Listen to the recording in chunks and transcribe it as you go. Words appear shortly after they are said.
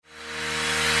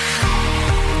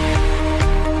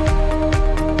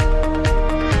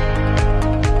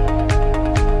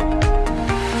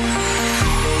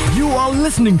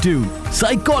listening to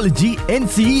Psychology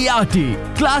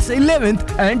NCERT, Class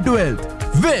 11th and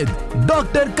 12th with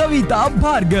Dr. Kavita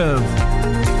Bhargav.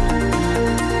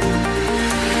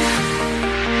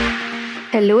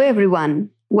 Hello, everyone.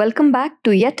 Welcome back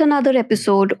to yet another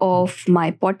episode of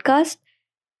my podcast.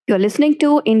 You're listening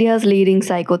to India's leading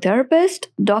psychotherapist,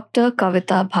 Dr.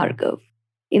 Kavita Bhargav.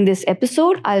 In this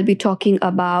episode, I'll be talking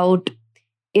about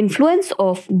influence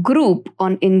of group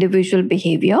on individual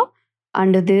behavior.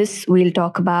 Under this, we'll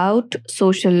talk about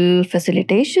social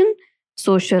facilitation,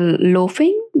 social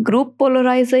loafing, group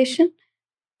polarization,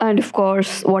 and of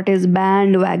course, what is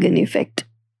bandwagon effect.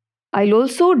 I'll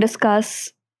also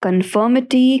discuss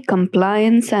conformity,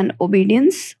 compliance, and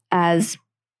obedience as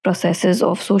processes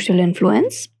of social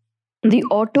influence, the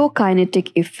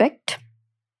autokinetic effect,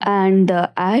 and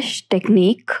the Ash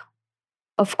technique,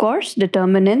 of course,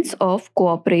 determinants of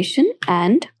cooperation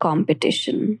and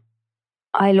competition.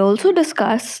 I'll also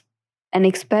discuss an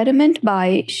experiment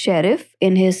by Sheriff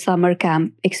in his summer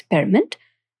camp experiment.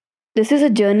 This is a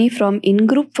journey from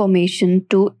in-group formation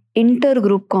to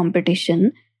intergroup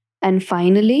competition and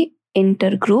finally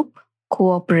intergroup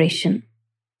cooperation.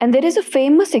 And there is a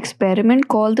famous experiment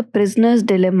called the prisoner's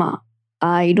dilemma.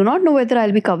 I do not know whether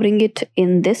I'll be covering it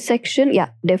in this section. Yeah,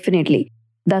 definitely.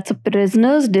 That's a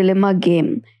prisoner's dilemma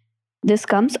game. This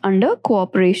comes under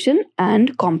cooperation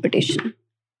and competition.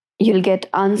 You'll get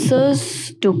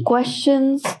answers to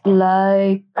questions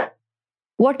like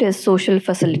what is social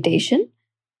facilitation?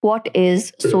 What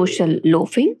is social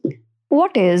loafing?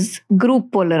 What is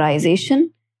group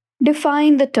polarization?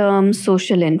 Define the term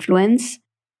social influence.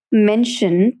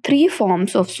 Mention 3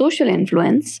 forms of social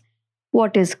influence.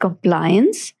 What is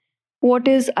compliance? What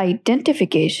is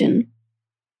identification?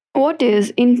 What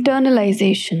is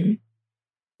internalization?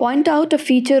 Point out a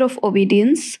feature of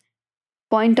obedience.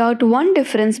 Point out one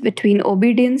difference between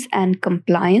obedience and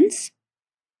compliance.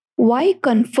 Why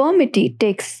conformity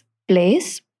takes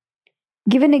place.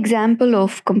 Give an example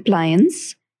of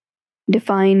compliance.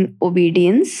 Define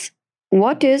obedience.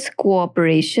 What is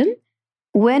cooperation?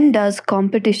 When does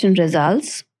competition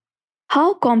results?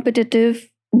 How competitive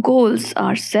goals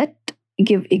are set?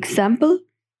 Give example.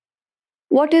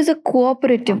 What is a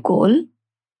cooperative goal?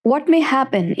 What may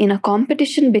happen in a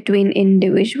competition between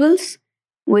individuals,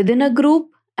 within a group,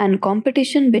 and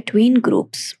competition between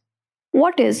groups?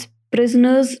 What is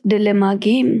prisoner's dilemma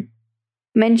game?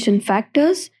 Mention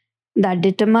factors that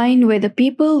determine whether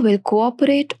people will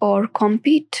cooperate or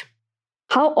compete.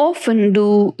 How often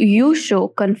do you show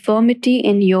conformity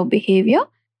in your behavior?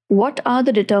 What are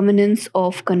the determinants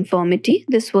of conformity?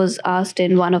 This was asked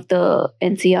in one of the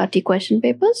NCERT question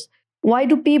papers. Why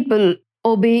do people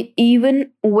obey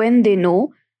even when they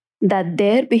know that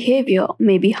their behavior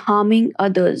may be harming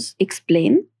others?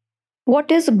 Explain.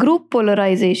 What is group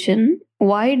polarization?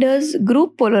 Why does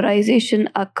group polarization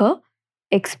occur?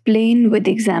 Explain with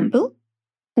example.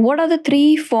 What are the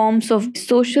 3 forms of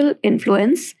social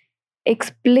influence?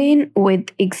 Explain with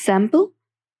example.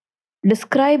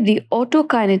 Describe the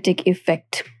autokinetic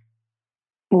effect.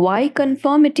 Why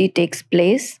conformity takes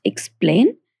place?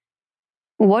 Explain.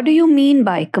 What do you mean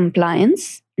by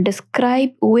compliance?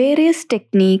 Describe various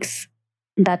techniques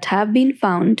that have been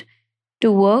found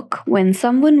to work when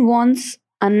someone wants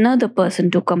another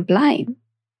person to comply.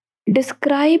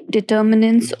 Describe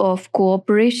determinants of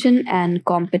cooperation and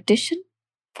competition.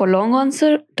 For long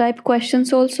answer type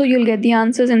questions also, you'll get the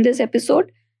answers in this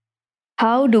episode.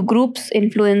 How do groups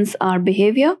influence our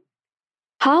behavior?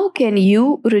 How can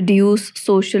you reduce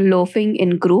social loafing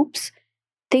in groups?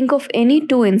 Think of any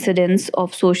 2 incidents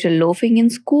of social loafing in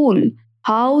school.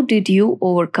 How did you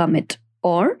overcome it?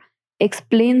 Or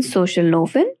explain social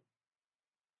loafing.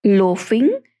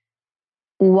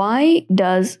 Why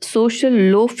does social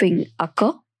loafing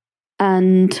occur?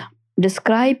 And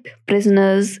describe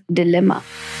prisoner's dilemma.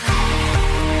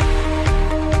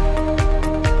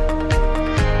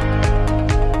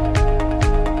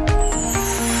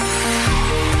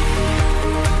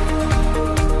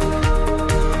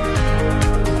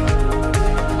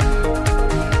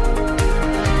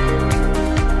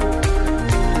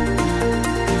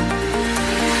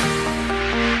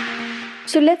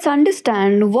 So let's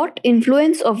understand what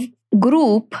influence of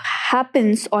group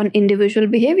happens on individual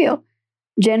behavior.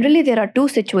 Generally, there are 2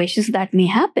 situations that may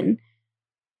happen.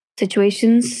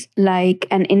 Situations like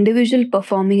an individual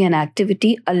performing an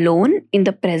activity alone in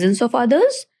the presence of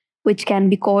others, which can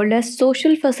be called as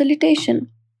social facilitation,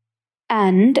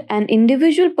 and an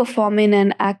individual performing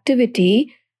an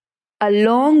activity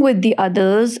along with the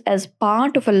others as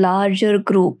part of a larger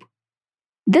group.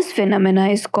 This phenomena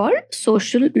is called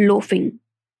social loafing.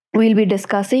 We'll be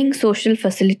discussing social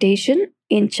facilitation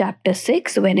in chapter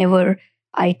 6 whenever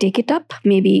I take it up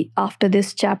maybe after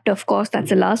this chapter. Of course, that's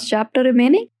the last chapter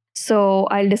remaining. So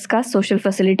I'll discuss social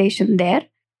facilitation there.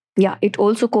 Yeah, it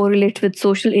also correlates with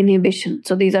social inhibition.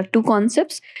 So these are two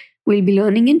concepts we'll be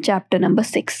learning in chapter number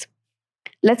 6.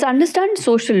 Let's understand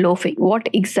social loafing, what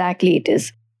exactly it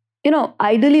is.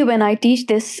 Ideally, when I teach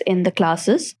this in the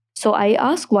classes, so I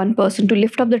ask one person to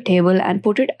lift up the table and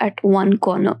put it at one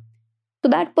corner. So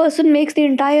that person makes the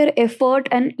entire effort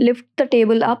and lift the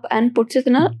table up and puts it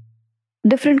in a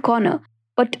different corner.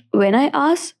 But when I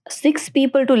ask 6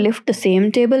 people to lift the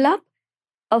same table up,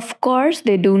 of course,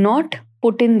 they do not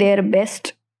put in their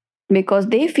best because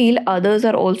they feel others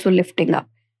are also lifting up.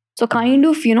 So, kind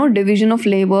of, division of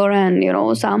labor,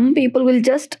 and, some people will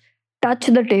just touch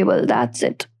the table. That's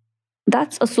it.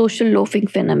 That's a social loafing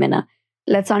phenomena.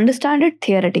 Let's understand it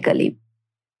theoretically.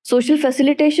 Social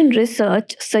facilitation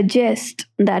research suggests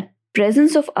that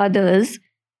presence of others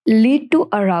lead to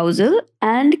arousal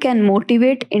and can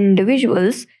motivate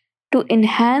individuals to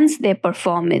enhance their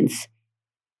performance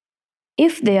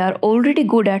if they are already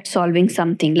good at solving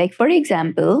something. Like, for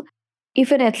example,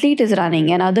 if an athlete is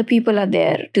running and other people are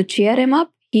there to cheer him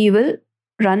up, he will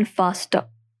run faster.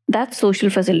 That's social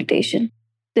facilitation.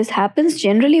 This happens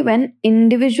generally when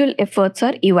individual efforts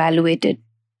are evaluated.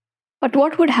 But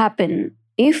what would happen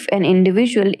if an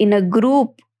individual in a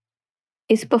group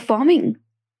is performing?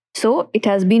 So, it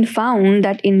has been found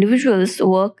that individuals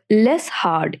work less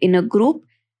hard in a group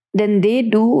than they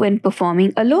do when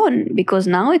performing alone, because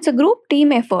now it's a group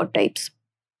team effort types.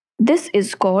 This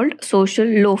is called social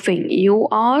loafing. You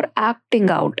are acting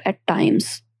out at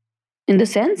times, in the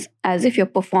sense as if you're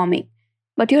performing,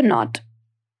 but you're not.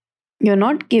 You're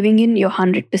not giving in your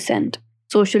 100%.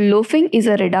 Social loafing is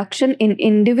a reduction in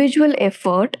individual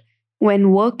effort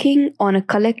when working on a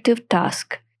collective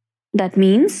task. That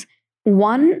means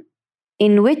one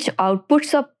in which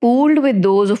outputs are pooled with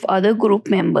those of other group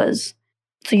members.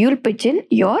 So you'll pitch in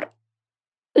your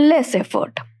less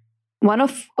effort. One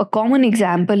of a common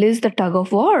example is the tug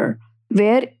of war,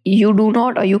 where you do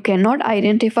not or you cannot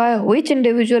identify which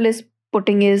individual is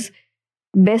putting his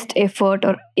best effort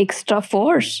or extra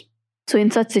force. So in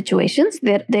such situations,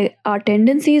 there are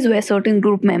tendencies where certain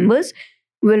group members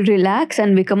will relax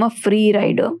and become a free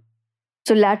rider.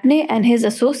 So Latney and his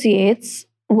associates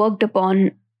worked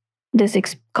upon this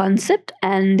concept,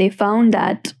 and they found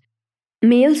that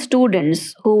male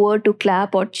students who were to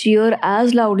clap or cheer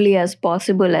as loudly as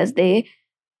possible, as they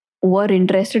were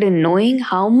interested in knowing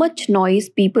how much noise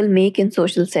people make in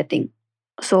social setting.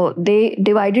 So they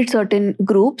divided certain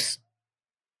groups.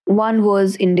 One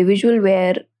was individual,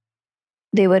 where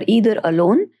they were either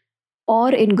alone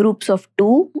or in groups of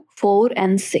 2, 4,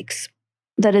 and 6.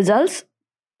 The results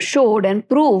showed and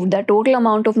proved that total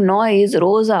amount of noise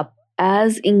rose up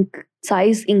as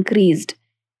size increased.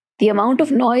 The amount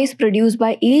of noise produced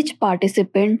by each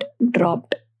participant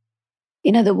dropped.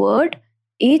 In other words,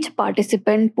 each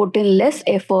participant put in less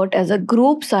effort as a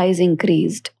group size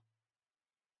increased.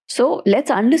 So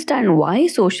let's understand why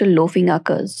social loafing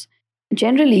occurs.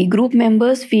 Generally, group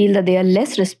members feel that they are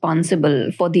less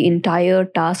responsible for the entire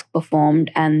task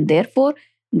performed, and therefore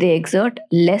they exert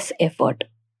less effort.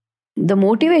 The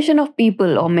motivation of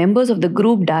people or members of the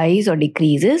group dies or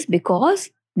decreases because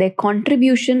their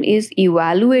contribution is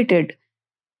evaluated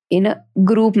in a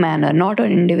group manner, not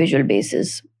on individual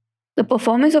basis. The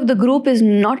performance of the group is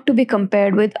not to be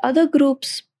compared with other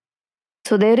groups.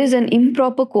 So there is an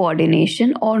improper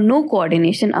coordination or no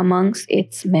coordination amongst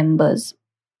its members.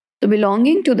 So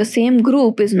belonging to the same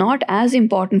group is not as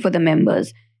important for the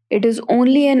members. It is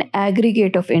only an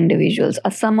aggregate of individuals, a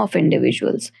sum of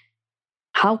individuals.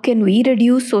 How can we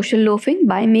reduce social loafing?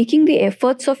 By making the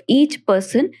efforts of each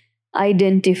person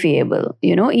identifiable.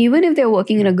 Even if they're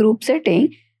working in a group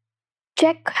setting,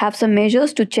 have some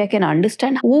measures to check and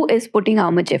understand who is putting how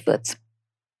much efforts.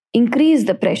 Increase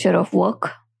the pressure of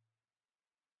work.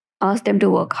 Ask them to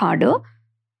work harder.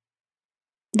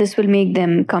 This will make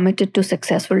them committed to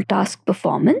successful task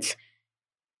performance.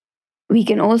 We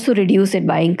can also reduce it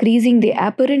by increasing the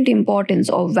apparent importance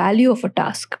or value of a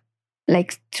task.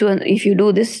 Like, so if you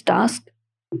do this task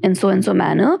in so and so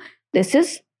manner, this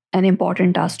is an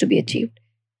important task to be achieved.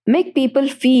 Make people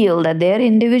feel that their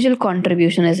individual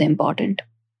contribution is important.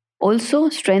 Also,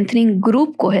 strengthening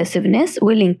group cohesiveness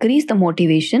will increase the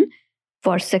motivation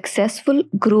for successful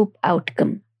group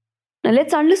outcome. Now,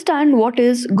 let's understand what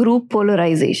is group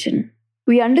polarization.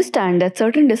 We understand that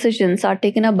certain decisions are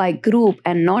taken up by group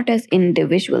and not as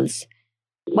individuals.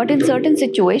 But in certain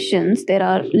situations, there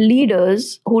are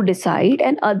leaders who decide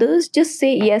and others just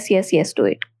say yes, yes, yes to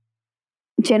it.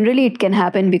 Generally, it can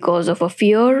happen because of a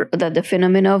fear that the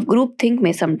phenomena of groupthink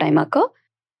may sometime occur.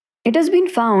 It has been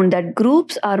found that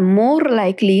groups are more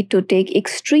likely to take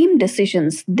extreme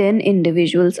decisions than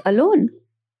individuals alone.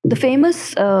 The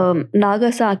famous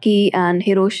Nagasaki and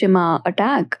Hiroshima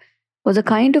attack was a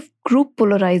kind of group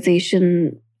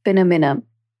polarization phenomena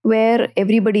where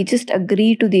everybody just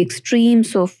agreed to the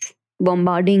extremes of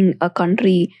bombarding a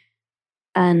country,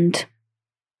 and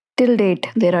till date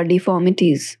there are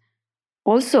deformities.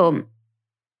 Also,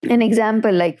 an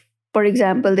example like, for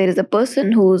example, there is a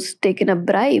person who's taken a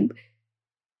bribe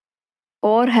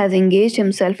or has engaged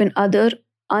himself in other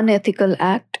unethical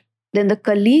act, then the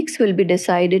colleagues will be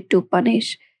decided to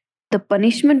punish. The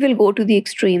punishment will go to the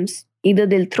extremes. Either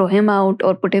they'll throw him out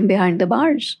or put him behind the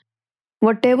bars.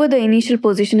 Whatever the initial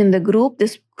position in the group,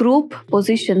 this group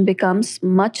position becomes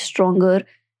much stronger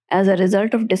as a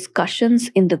result of discussions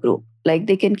in the group. Like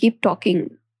they can keep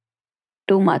talking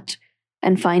too much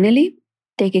and finally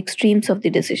take extremes of the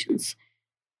decisions.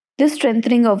 This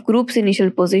strengthening of group's initial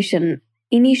position,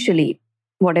 initially,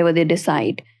 whatever they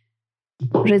decide,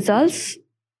 results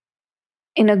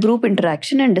in a group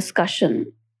interaction and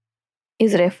discussion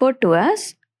is referred to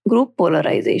as group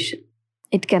polarization.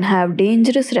 It can have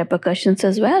dangerous repercussions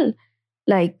as well.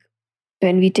 Like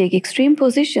when we take extreme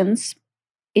positions,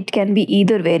 it can be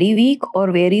either very weak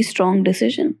or very strong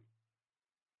decision.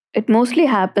 It mostly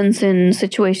happens in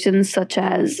situations such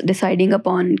as deciding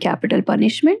upon capital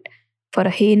punishment for a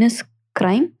heinous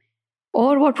crime,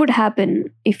 or what would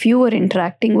happen if you were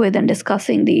interacting with and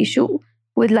discussing the issue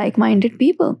with like minded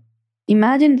people.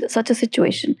 Imagine such a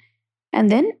situation. And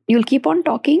then you'll keep on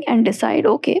talking and decide,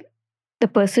 okay, the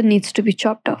person needs to be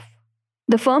chopped off.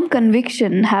 The firm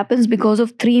conviction happens because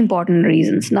of three important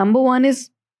reasons. Number one is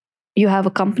you have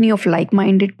a company of like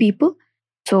minded people.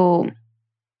 So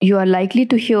you are likely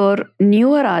to hear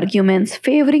newer arguments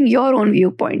favoring your own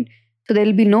viewpoint. So there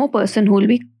will be no person who will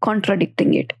be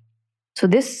contradicting it. So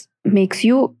this makes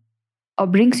you or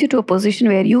brings you to a position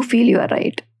where you feel you are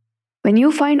right. When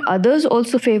you find others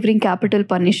also favoring capital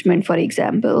punishment, for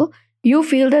example, you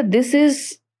feel that this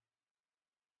is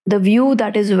the view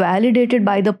that is validated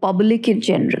by the public in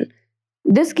general.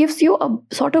 This gives you a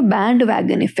sort of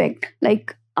bandwagon effect.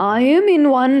 Like, I am in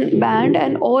one band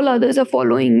and all others are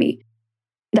following me.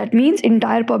 That means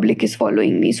entire public is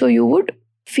following me. So you would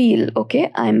feel,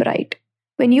 okay, I'm right.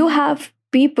 When you have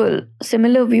people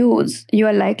similar views, you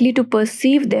are likely to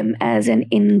perceive them as an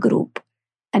in group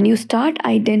and you start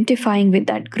identifying with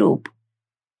that group.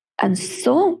 And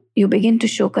so you begin to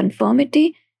show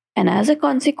conformity, and as a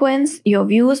consequence, your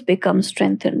views become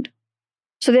strengthened.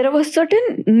 So there are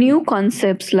certain new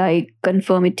concepts like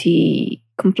conformity,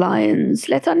 compliance.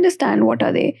 Let's understand what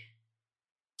are they.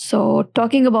 So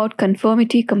talking about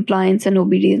conformity, compliance, and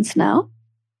obedience now.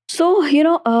 So,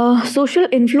 social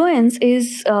influence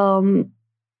is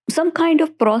some kind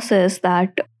of process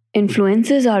that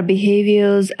influences our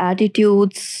behaviors,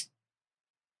 attitudes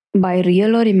by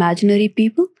real or imaginary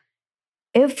people.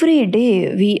 Every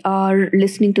day we are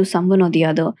listening to someone or the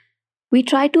other. We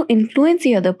try to influence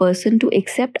the other person to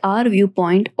accept our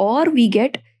viewpoint, or we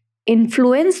get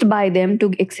influenced by them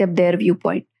to accept their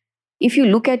viewpoint. If you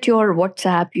look at your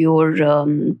WhatsApp, your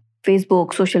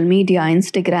Facebook, social media,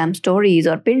 Instagram stories,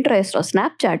 or Pinterest, or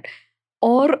Snapchat,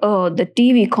 or the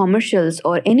TV commercials,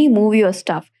 or any movie or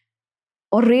stuff,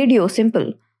 or radio,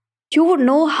 simple, you would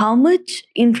know how much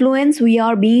influence we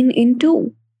are being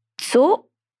into. So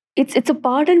it's a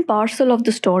part and parcel of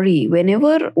the story.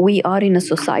 Whenever we are in a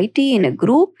society, in a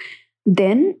group,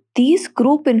 then these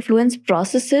group influence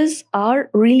processes are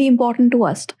really important to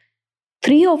us.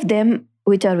 Three of them,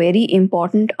 which are very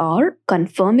important, are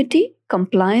conformity,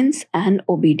 compliance, and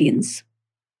obedience.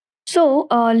 So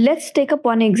let's take up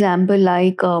one example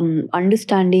like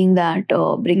understanding that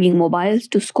bringing mobiles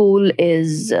to school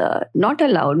is not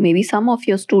allowed. Maybe some of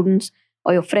your students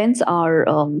or your friends are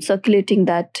circulating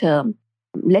that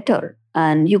letter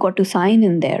and you got to sign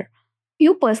in there.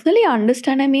 You personally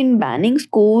understand, I mean, banning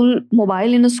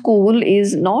mobile in a school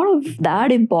is not of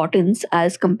that importance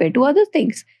as compared to other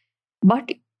things.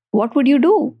 But what would you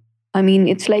do? I mean,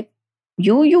 it's like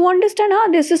you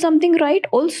understand, this is something right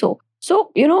also.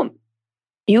 So,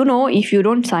 if you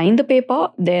don't sign the paper,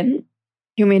 then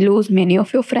you may lose many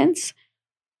of your friends.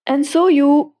 And so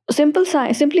you simply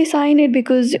sign it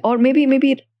because, or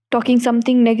maybe talking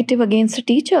something negative against a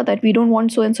teacher that we don't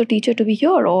want so and so teacher to be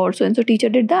here, or so and so teacher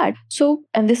did that. So,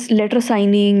 and this letter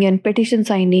signing and petition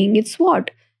signing, it's what?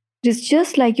 It's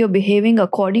just like you're behaving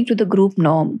according to the group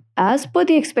norm, as per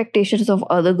the expectations of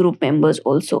other group members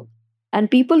also. And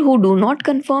people who do not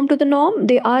conform to the norm,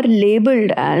 they are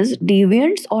labeled as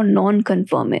deviants or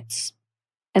non-conformists.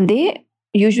 And they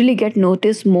usually get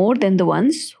noticed more than the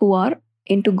ones who are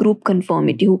into group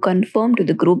conformity, who conform to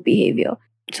the group behavior.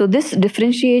 So, this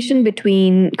differentiation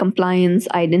between compliance,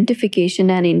 identification,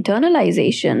 and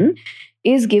internalization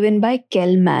is given by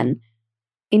Kellman.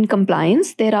 In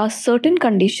compliance, there are certain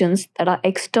conditions that are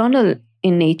external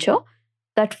in nature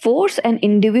that force an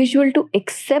individual to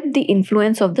accept the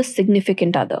influence of the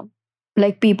significant other.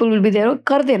 Like people will be there, "Oh,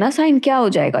 kar dena sign, kya ho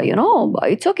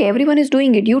jayega?" It's okay, everyone is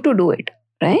doing it, you to do it,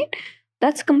 right?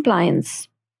 That's compliance.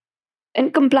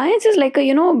 And compliance is like a,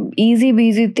 easy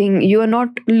breezy thing. You are not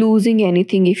losing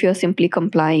anything if you're simply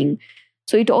complying.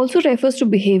 So it also refers to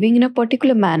behaving in a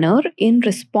particular manner in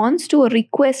response to a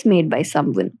request made by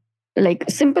someone. Like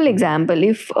simple example,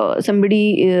 if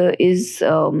somebody is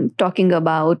talking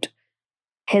about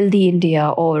healthy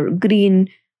India or green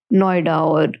Noida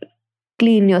or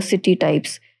clean your city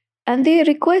types, and they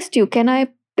request you, "Can I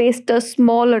paste a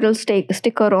small little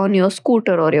sticker on your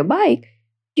scooter or your bike?"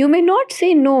 You may not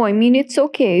say no. I mean, it's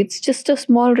okay. It's just a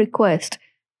small request.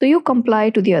 So you comply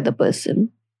to the other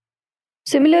person.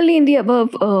 Similarly, in the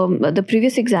above, the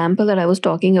previous example that I was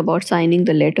talking about, signing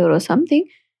the letter or something,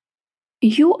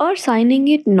 you are signing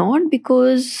it not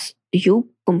because you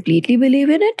completely believe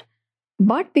in it,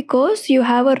 but because you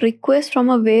have a request from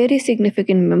a very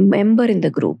significant member in the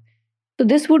group. So,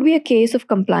 this would be a case of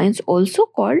compliance, also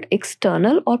called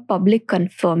external or public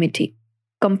conformity.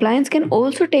 Compliance can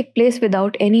also take place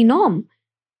without any norm.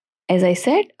 As I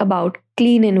said about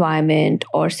clean environment,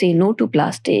 or say no to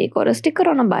plastic, or a sticker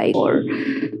on a bike, or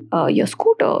your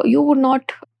scooter, you would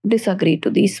not disagree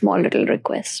to these small little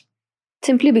requests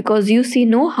simply because you see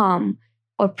no harm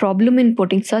or problem in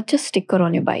putting such a sticker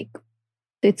on your bike.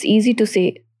 It's easy to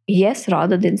say yes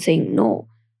rather than saying no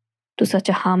to such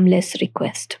a harmless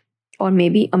request, or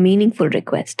maybe a meaningful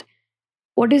request.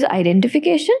 What is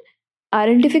identification?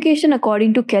 Identification,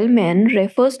 according to Kellman,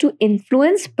 refers to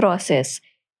influence process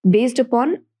based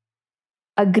upon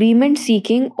agreement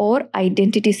seeking or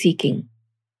identity seeking.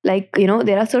 Like,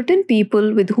 there are certain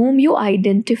people with whom you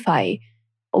identify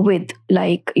with,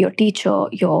 like your teacher,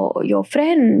 your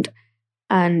friend,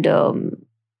 and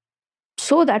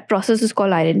so that process is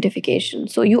called identification.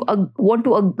 So you want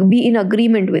to be in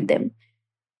agreement with them.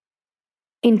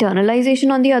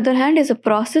 Internalization, on the other hand, is a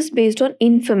process based on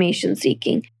information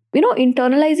seeking.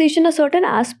 Internalization, a certain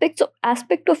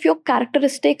aspect of your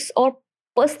characteristics or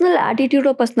personal attitude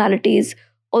or personality is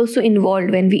also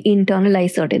involved when we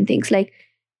internalize certain things. Like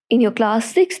in your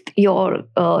class 6th, your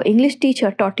English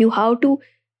teacher taught you how to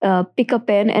pick a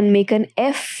pen and make an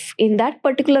F in that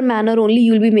particular manner. Only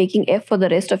you'll be making F for the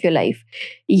rest of your life.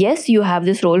 Yes, you have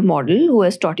this role model who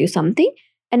has taught you something,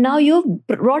 and now you've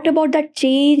brought about that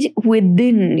change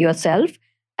within yourself.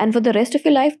 And for the rest of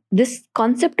your life, this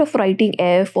concept of writing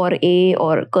F or A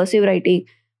or cursive writing,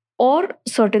 or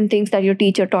certain things that your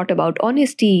teacher taught about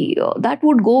honesty, that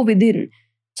would go within.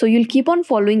 So you'll keep on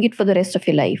following it for the rest of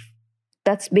your life.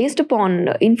 That's based upon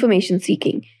information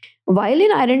seeking. While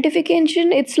in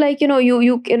identification, it's like, you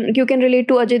can relate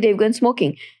to Ajay Devgan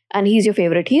smoking, and he's your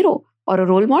favorite hero or a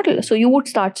role model. So you would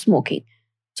start smoking.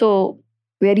 So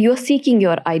where you're seeking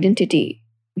your identity,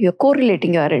 you're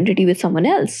correlating your identity with someone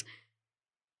else.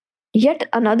 Yet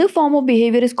another form of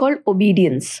behavior is called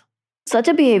obedience. Such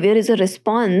a behavior is a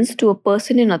response to a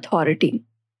person in authority.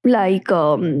 Like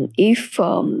if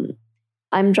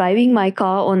I'm driving my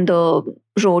car on the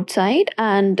roadside,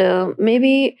 and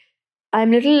maybe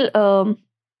I'm little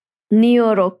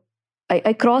near, or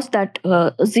I cross that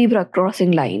zebra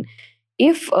crossing line.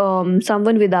 If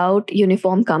someone without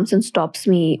uniform comes and stops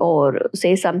me or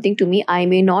says something to me, I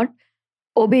may not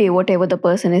obey whatever the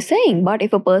person is saying. But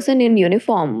if a person in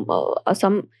uniform,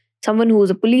 someone who is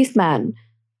a policeman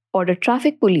or the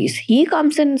traffic police, he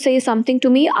comes and says something to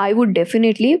me, I would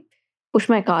definitely push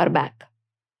my car back,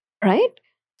 right?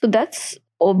 So that's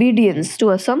obedience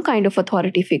to some kind of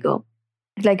authority figure.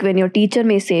 Like when your teacher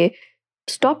may say,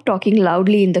 "Stop talking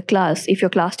loudly in the class." If your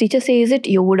class teacher says it,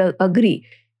 you would agree.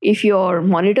 If your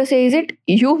monitor says it,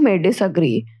 you may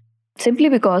disagree, simply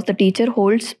because the teacher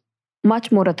holds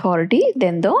much more authority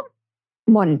than the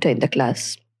monitor in the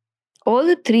class. All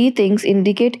the three things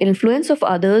indicate influence of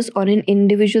others on an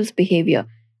individual's behavior.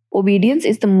 Obedience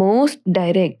is the most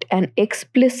direct and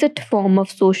explicit form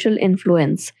of social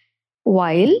influence,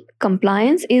 while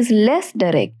compliance is less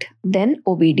direct than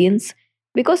obedience,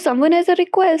 because someone has a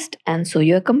request and so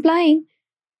you're complying.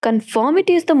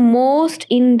 Conformity is the most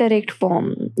indirect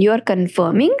form. You are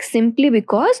confirming simply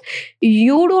because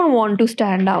you don't want to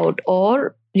stand out,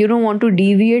 or you don't want to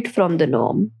deviate from the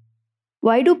norm.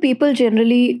 Why do people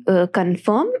generally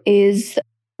confirm? Is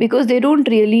because they don't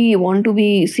really want to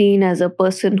be seen as a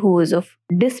person who is of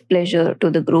displeasure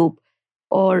to the group,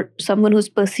 or someone who's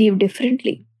perceived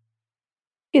differently.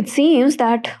 It seems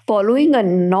that following a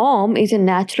norm is a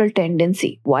natural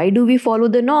tendency. Why do we follow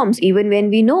the norms even when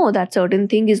we know that certain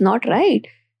thing is not right?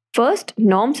 First,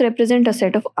 norms represent a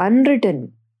set of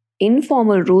unwritten,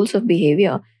 informal rules of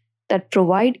behavior that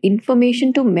provide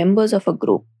information to members of a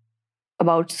group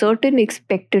about certain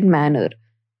expected manner.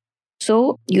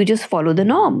 So you just follow the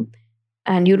norm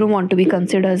and you don't want to be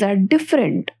considered as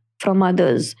different from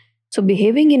others. So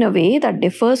behaving in a way that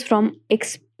differs from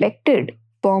expected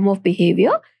form of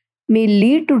behavior may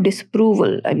lead to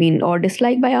disapproval, or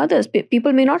dislike by others.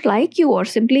 People may not like you, or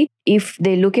simply if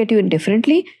they look at you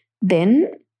indifferently,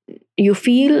 then you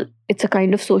feel it's a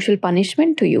kind of social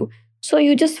punishment to you. So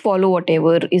you just follow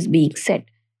whatever is being said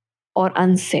or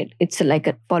unsaid. It's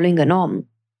like following a norm.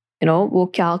 वो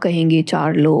क्या कहेंगे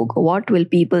चार लोग? What will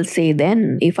people say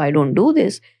then if I don't do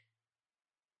this?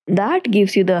 That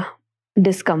gives you the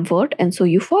discomfort, and so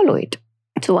you follow it.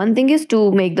 So one thing is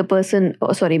to make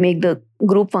the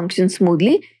group function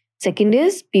smoothly. Second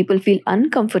is people feel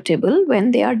uncomfortable when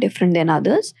they are different than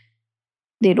others.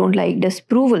 They don't like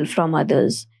disapproval from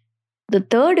others. The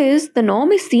third is the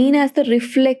norm is seen as the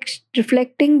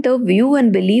reflecting the view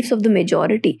and beliefs of the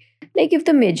majority. Like if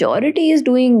the majority is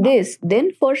doing this,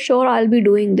 then for sure I'll be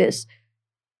doing this.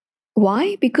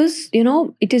 Why? Because,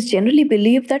 it is generally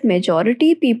believed that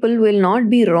majority people will not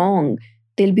be wrong.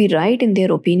 They'll be right in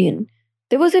their opinion.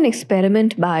 There was an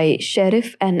experiment by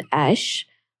Sheriff and Ash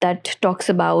that talks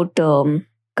about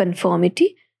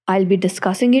conformity. I'll be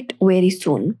discussing it very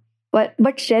soon.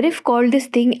 But Sheriff called this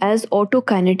thing as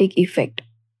autokinetic effect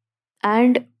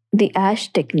and the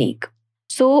Ash technique.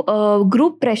 So,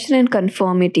 group pressure and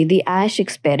conformity, the Ash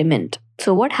experiment.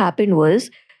 So, what happened was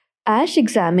Ash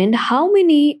examined how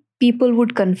many people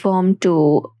would conform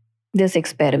to this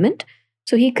experiment.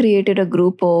 So, he created a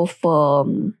group of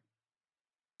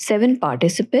 7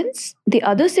 participants. The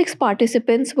other 6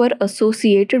 participants were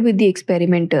associated with the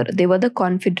experimenter, they were the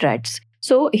confederates.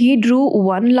 So, he drew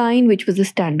one line, which was the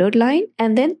standard line,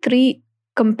 and then 3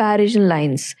 comparison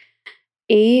lines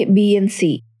A, B, and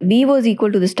C. B was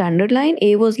equal to the standard line,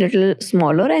 A was little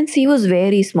smaller, and C was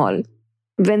very small.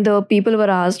 When the people were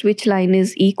asked which line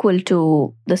is equal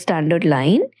to the standard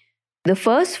line, the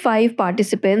first 5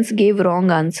 participants gave wrong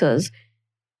answers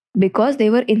because they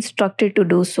were instructed to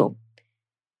do so.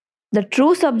 The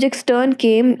true subject's turn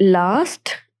came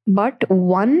last, but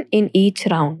one in each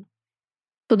round.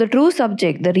 So the true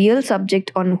subject, the real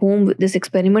subject on whom this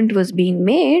experiment was being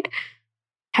made,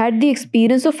 had the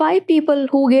experience of 5 people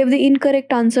who gave the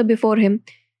incorrect answer before him.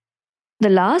 The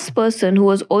last person, who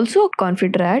was also a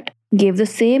confederate, gave the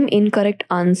same incorrect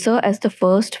answer as the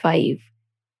first 5.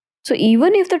 So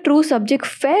even if the true subject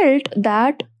felt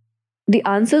that the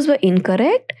answers were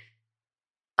incorrect,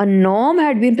 a norm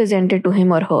had been presented to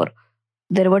him or her.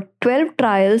 There were 12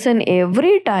 trials, and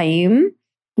every time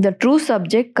the true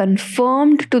subject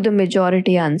confirmed to the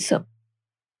majority answer.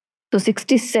 So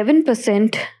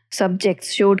 67%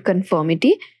 subjects showed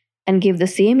conformity and gave the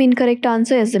same incorrect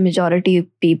answer as the majority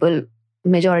people.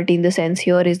 Majority in the sense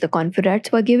here is the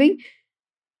confederates were giving.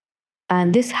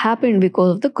 And this happened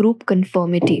because of the group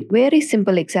conformity. Very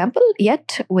simple example,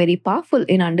 yet very powerful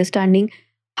in understanding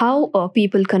how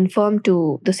people conform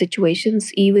to the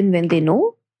situations even when they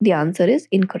know the answer is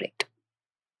incorrect.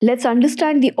 Let's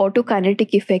understand the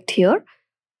autokinetic effect here.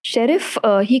 Sheriff,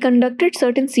 he conducted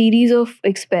certain series of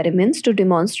experiments to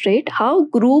demonstrate how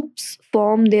groups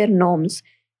form their norms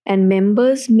and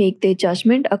members make their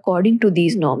judgment according to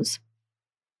these norms.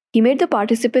 He made the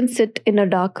participants sit in a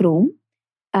dark room,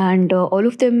 and all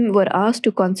of them were asked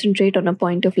to concentrate on a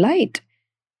point of light.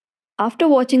 After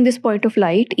watching this point of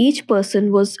light, each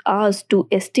person was asked to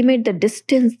estimate the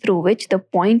distance through which the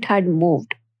point had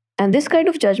moved. And this kind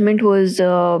of judgment was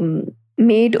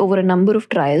made over a number of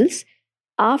trials.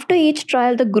 After each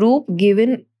trial, the group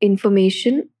given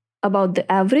information about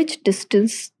the average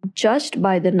distance judged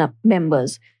by the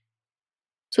members.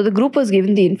 So the group was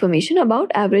given the information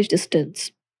about average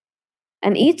distance.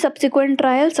 And each subsequent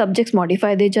trial, subjects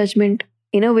modify their judgment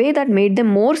in a way that made them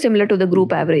more similar to the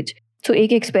group average. So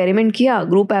एक experiment किया,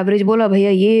 group average बोला भैया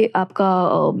ये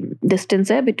आपका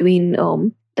distance है between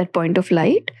that point of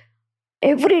light.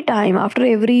 Every time, after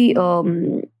every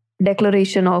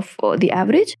declaration of the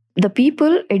average, the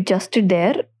people adjusted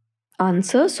their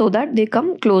answer so that they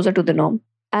come closer to the norm.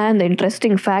 And the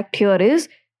interesting fact here is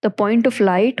the point of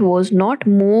light was not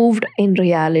moved in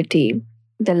reality.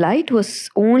 The light was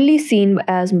only seen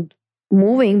as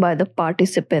moving by the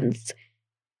participants.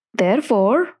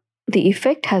 Therefore, the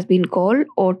effect has been called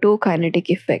autokinetic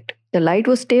effect. The light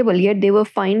was stable, yet they were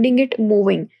finding it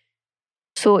moving.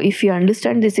 So if you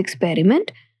understand this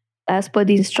experiment, As per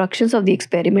the instructions of the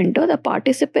experimenter, the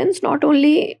participants not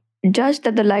only judged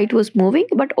that the light was moving,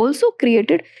 but also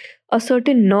created a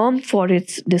certain norm for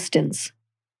its distance.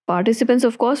 Participants,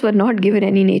 of course, were not given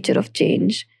any nature of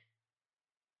change,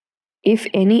 if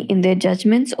any, in their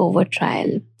judgments over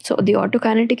trial. So, the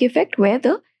autokinetic effect, where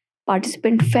the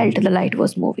participant felt the light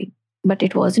was moving, but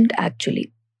it wasn't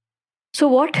actually. So,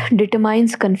 what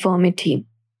determines conformity?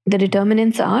 The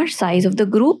determinants are size of the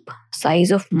group,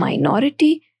 size of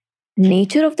minority,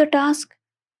 nature of the task,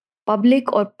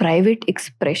 public or private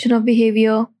expression of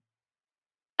behavior,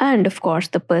 and of course,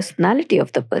 the personality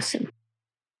of the person.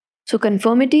 So,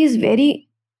 conformity is very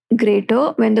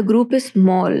greater when the group is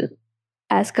small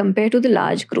as compared to the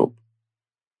large group.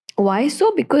 Why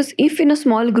so? Because if in a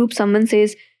small group someone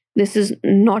says this is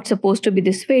not supposed to be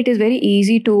this way, it is very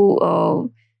easy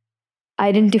to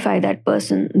identify that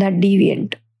person, that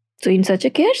deviant. So, in such a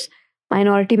case,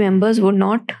 minority members would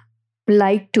not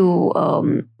like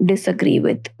to disagree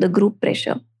with the group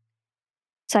pressure.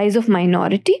 Size of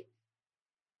minority.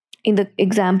 In the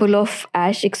example of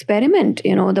Ash experiment,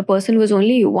 the person was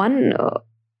only one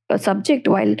subject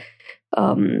while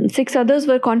 6 others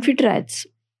were confederates.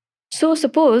 So,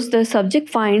 suppose the subject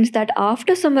finds that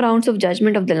after some rounds of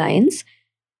judgment of the lines,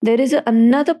 there is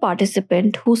another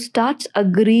participant who starts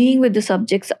agreeing with the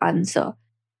subject's answer.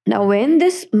 Now, when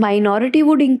this minority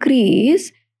would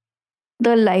increase,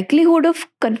 the likelihood of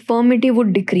conformity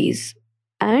would decrease,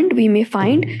 and we may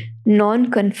find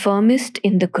non-conformist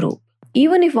in the group.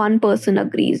 Even if one person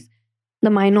agrees, the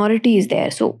minority is there,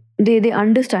 so they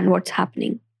understand what's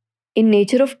happening. In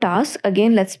nature of task,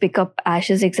 again, let's pick up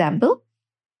Ash's example.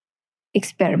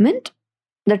 Experiment.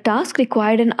 The task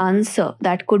required an answer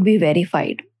that could be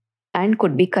verified and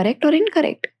could be correct or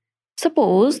incorrect.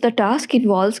 Suppose the task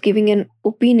involves giving an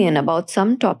opinion about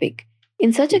some topic.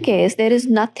 In such a case, there is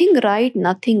nothing right,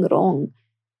 nothing wrong.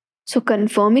 So,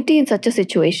 conformity in such a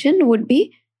situation would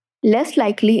be less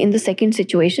likely in the second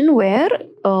situation where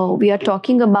we are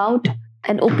talking about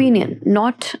an opinion,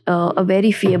 not a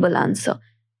verifiable answer.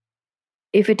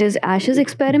 If it is Ash's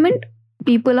experiment,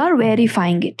 people are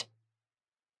verifying it.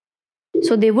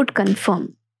 So, they would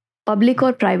confirm. Public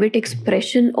or private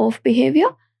expression of behavior.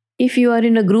 If you are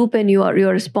in a group and your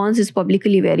response is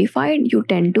publicly verified, you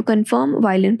tend to confirm,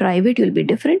 while in private you'll be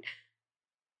different.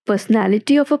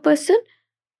 Personality of a person.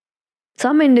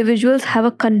 Some individuals have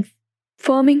a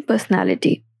confirming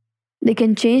personality. They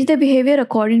can change their behavior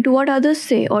according to what others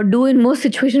say or do in most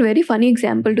situations. Very funny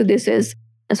example to this is,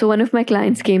 so one of my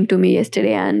clients came to me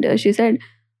yesterday and she said,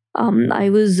 I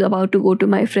was about to go to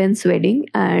my friend's wedding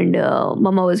and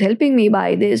mama was helping me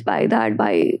buy this, buy that,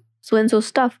 buy so-and-so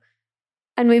stuff.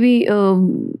 And maybe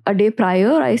a day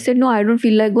prior, I said, no, I don't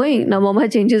feel like going. Now, mama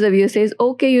changes her view, says,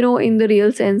 okay, in the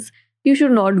real sense, you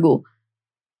should not go.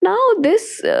 Now,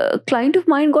 this client of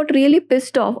mine got really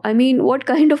pissed off. I mean, what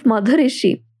kind of mother is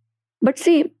she? But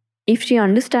see, if she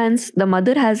understands the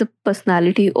mother has a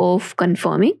personality of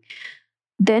confirming,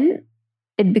 then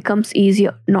it becomes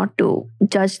easier not to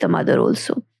judge the mother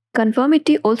also.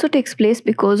 Conformity also takes place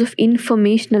because of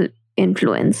informational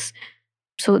influence.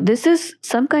 So this is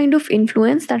some kind of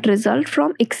influence that result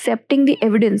from accepting the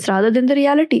evidence rather than the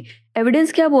reality.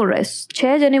 Evidence क्या बोल रहा है?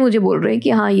 6 जने मुझे बोल रहे हैं कि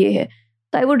हाँ ये है.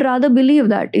 So I would rather believe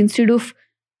that instead of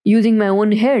using my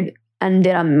own head. And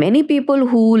there are many people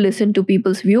who listen to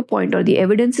people's viewpoint or the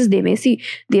evidences they may see.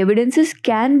 The evidences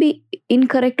can be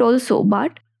incorrect also,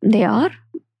 but they are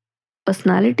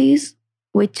personalities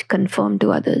which conform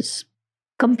to others.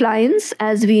 Compliance,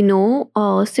 as we know,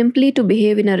 simply to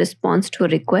behave in a response to a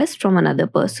request from another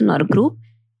person or group,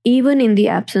 even in the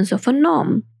absence of a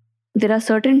norm. There are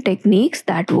certain techniques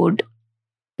that would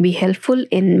be helpful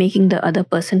in making the other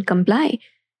person comply.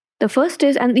 The first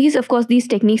is, and these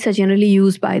techniques are generally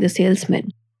used by the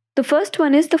salesmen. The first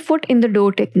one is the foot in the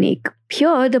door technique.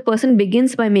 Here, the person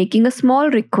begins by making a small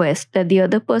request that the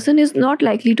other person is not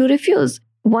likely to refuse.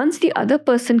 Once the other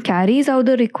person carries out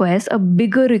the request, a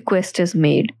bigger request is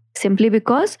made, simply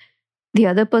because the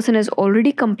other person has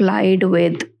already complied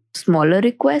with smaller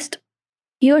request.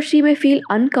 He or she may feel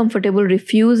uncomfortable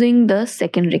refusing the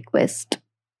second request.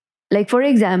 Like, for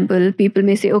example, people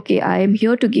may say, okay, I am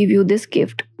here to give you this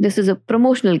gift. This is a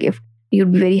promotional gift.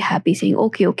 You'd be very happy saying,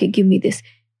 okay, give me this.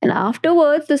 And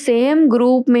afterwards, the same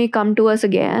group may come to us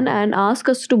again and ask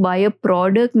us to buy a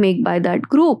product made by that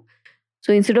group.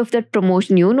 So instead of that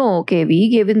promotion, okay, we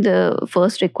gave in the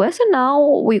first request and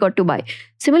now we got to buy.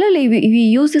 Similarly, we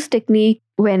use this technique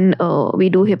when we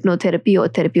do hypnotherapy or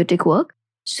therapeutic work.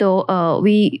 So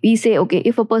we say, okay,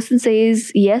 if a person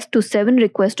says yes to 7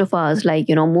 requests of ours, like,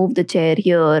 move the chair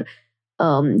here,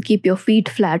 keep your feet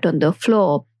flat on the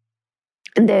floor,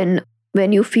 and then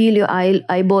When you feel your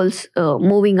eyeballs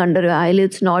moving under your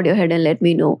eyelids, nod your head and let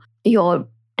me know. Your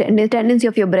tendency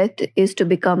of your breath is to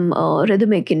become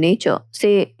rhythmic in nature.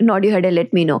 Say, nod your head and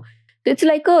let me know. It's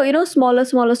like a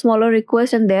smaller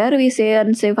request, and there we say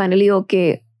and say finally,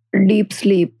 okay, deep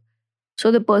sleep.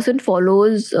 So the person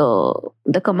follows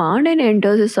the command and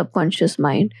enters his subconscious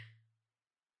mind.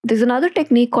 There's another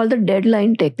technique called the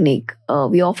deadline technique.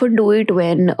 We often do it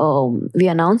when we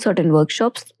announce certain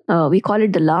workshops. We call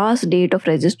it the last date of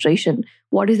registration.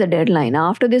 What is the deadline?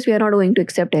 After this, we are not going to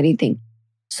accept anything.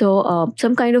 So,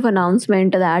 some kind of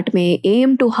announcement that may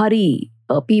aim to hurry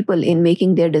people in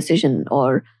making their decision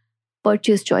or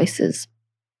purchase choices,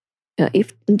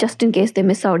 if just in case they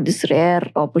miss out this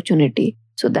rare opportunity.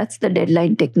 So, that's the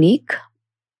deadline technique.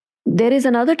 There is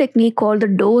another technique called the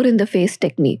door in the face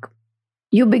technique.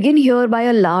 You begin here by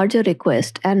a larger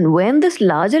request, and when this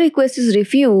larger request is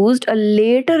refused, a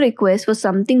later request for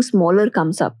something smaller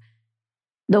comes up.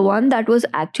 The one that was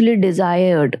actually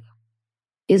desired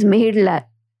is made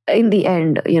in the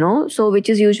end, so which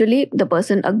is usually the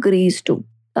person agrees to.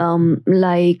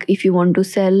 Like if you want to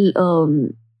sell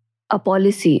a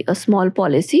policy, a small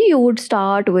policy, you would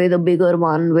start with a bigger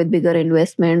one with bigger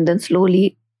investment, then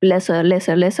slowly lesser,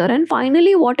 and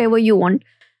finally, whatever you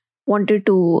wanted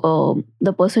to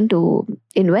the person to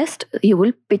invest, you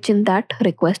will pitch in that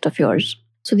request of yours.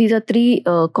 So these are three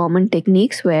common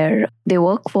techniques where they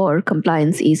work for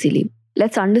compliance easily.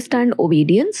 Let's understand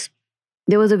obedience.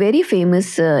 There was a very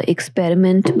famous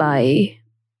experiment by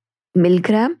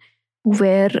Milgram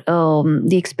where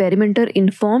the experimenter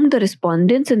informed the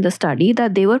respondents in the study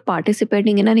that they were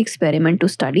participating in an experiment to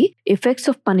study effects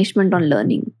of punishment on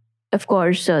learning. Of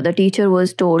course, the teacher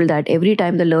was told that every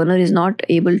time the learner is not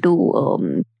able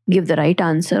to give the right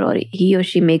answer or he or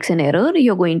she makes an error,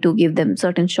 you're going to give them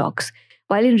certain shocks.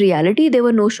 While in reality, there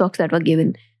were no shocks that were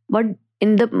given. But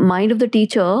in the mind of the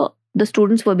teacher, the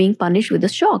students were being punished with a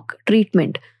shock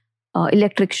treatment,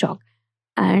 electric shock.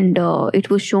 And it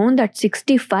was shown that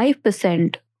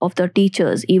 65% of the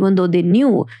teachers, even though they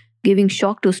knew giving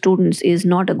shock to students is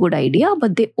not a good idea,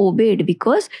 but they obeyed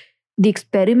because the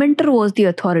experimenter was the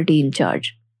authority in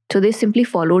charge. So they simply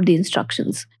followed the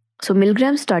instructions. So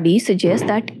Milgram's study suggests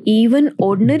that even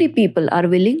ordinary people are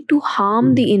willing to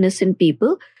harm the innocent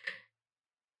people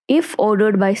if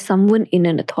ordered by someone in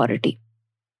an authority.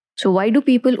 So why do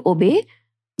people obey?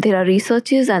 There are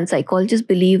researchers and psychologists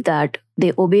believe that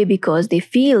they obey because they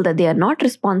feel that they are not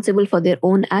responsible for their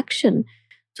own action.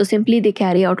 So simply they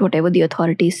carry out whatever the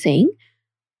authority is saying.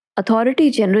 Authority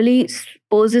generally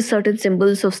poses certain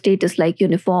symbols of status like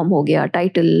uniform, ho gaya,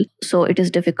 title, so it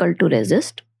is difficult to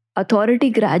resist. Authority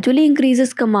gradually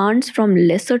increases commands from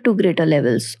lesser to greater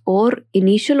levels, or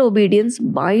initial obedience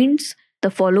binds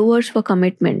the followers for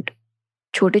commitment.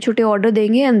 Chote order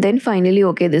denge and then finally,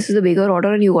 okay, this is a bigger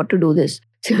order and you got to do this.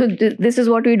 So this is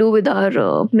what we do with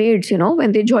our maids,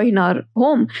 when they join our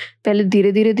home. Pehle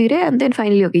dhire and then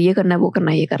finally, okay, ye karna hai, wo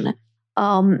karna hai, ye karna hai.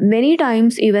 Many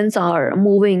times events are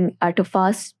moving at a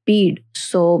fast speed.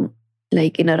 So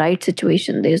like in a right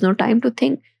situation, there is no time to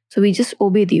think. So we just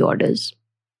obey the orders.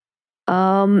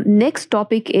 Next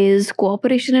topic is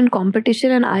cooperation and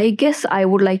competition. And I guess I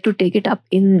would like to take it up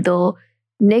in the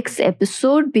next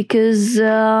episode because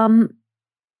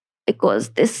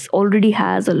this already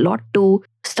has a lot to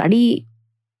study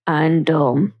and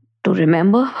to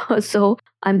remember. So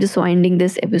I'm just winding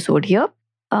this episode here.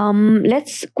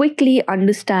 Let's quickly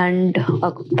understand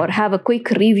or have a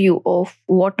quick review of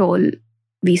what all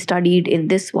we studied in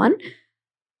this one.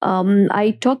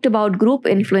 I talked about group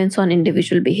influence on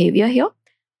individual behavior here,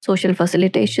 social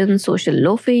facilitation, social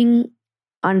loafing.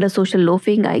 Under social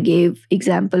loafing, I gave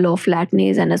example of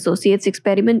Latney's and Associates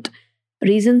experiment,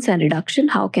 reasons and reduction.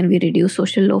 How can we reduce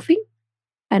social loafing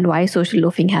and why social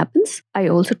loafing happens? I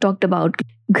also talked about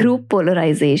group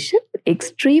polarization.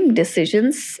 Extreme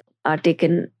decisions are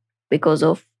taken because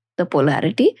of the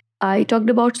polarity. I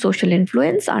talked about social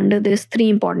influence. Under this, three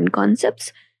important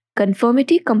concepts.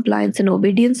 Conformity, compliance, and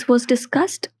obedience was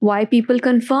discussed. Why people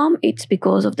conform? It's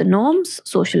because of the norms,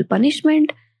 social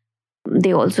punishment.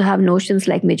 They also have notions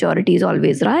like majority is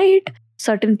always right.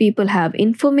 Certain people have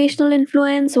informational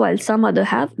influence while some other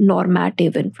have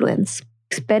normative influence.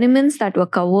 Experiments that were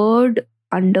covered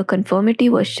under conformity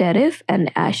were Sheriff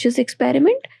and Ash's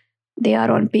experiment. They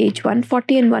are on page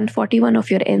 140 and 141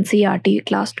 of your NCERT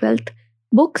class 12th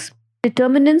books.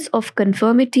 Determinants of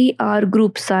conformity are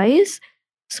group size,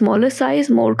 smaller size,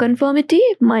 more conformity,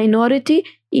 minority.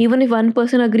 Even if one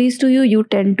person agrees to you, you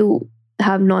tend to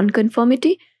have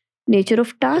non-conformity. Nature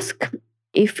of task,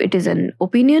 if it is an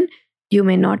opinion, you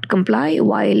may not comply,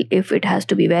 while if it has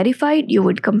to be verified, you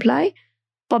would comply.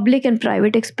 public and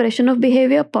private expression of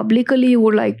behavior. Publicly, you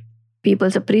would like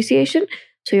people's appreciation,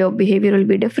 so your behavior will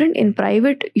be different. In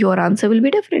private, your answer will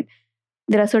be different.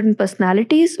 There are certain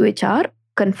personalities which are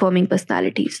conforming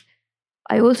personalities.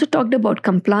 I also talked about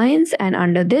compliance, and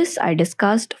under this, I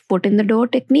discussed foot in the door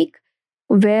technique,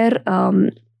 where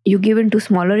you give into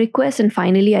smaller requests, and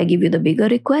finally, I give you the bigger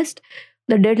request.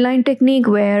 The deadline technique,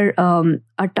 where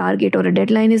a target or a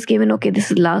deadline is given. Okay,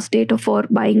 this is last date for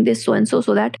buying this so and so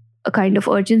that a kind of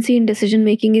urgency in decision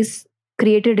making is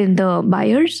created in the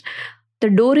buyers. The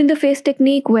door in the face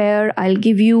technique, where I'll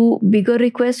give you bigger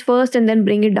requests first and then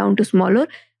bring it down to smaller,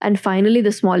 and finally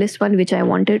the smallest one which I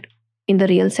wanted in the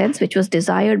real sense, which was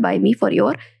desired by me for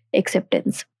your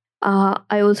acceptance.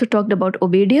 I also talked about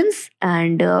obedience,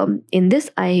 and in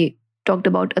this I talked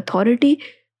about authority.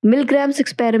 Milgram's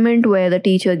experiment, where the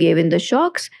teacher gave in the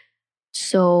shocks.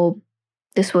 So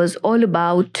this was all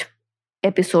about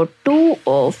episode 2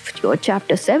 of your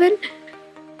chapter 7.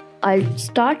 I'll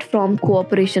start from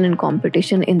cooperation and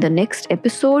competition in the next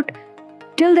episode.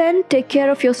 Till then, take care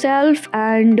of yourself,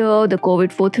 and the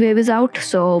COVID 4th wave is out,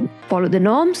 so follow the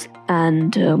norms,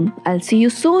 and I'll see you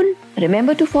soon.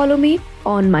 Remember to follow me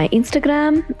on my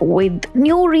Instagram with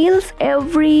new reels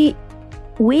every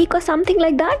week or something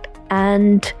like that,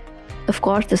 and of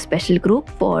course the special group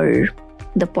for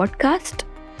the podcast.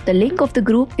 The link of the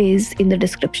group is in the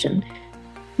description.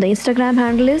 The Instagram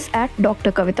handle is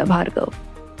 @Dr. Kavita Bhargav.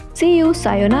 See you.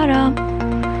 Sayonara.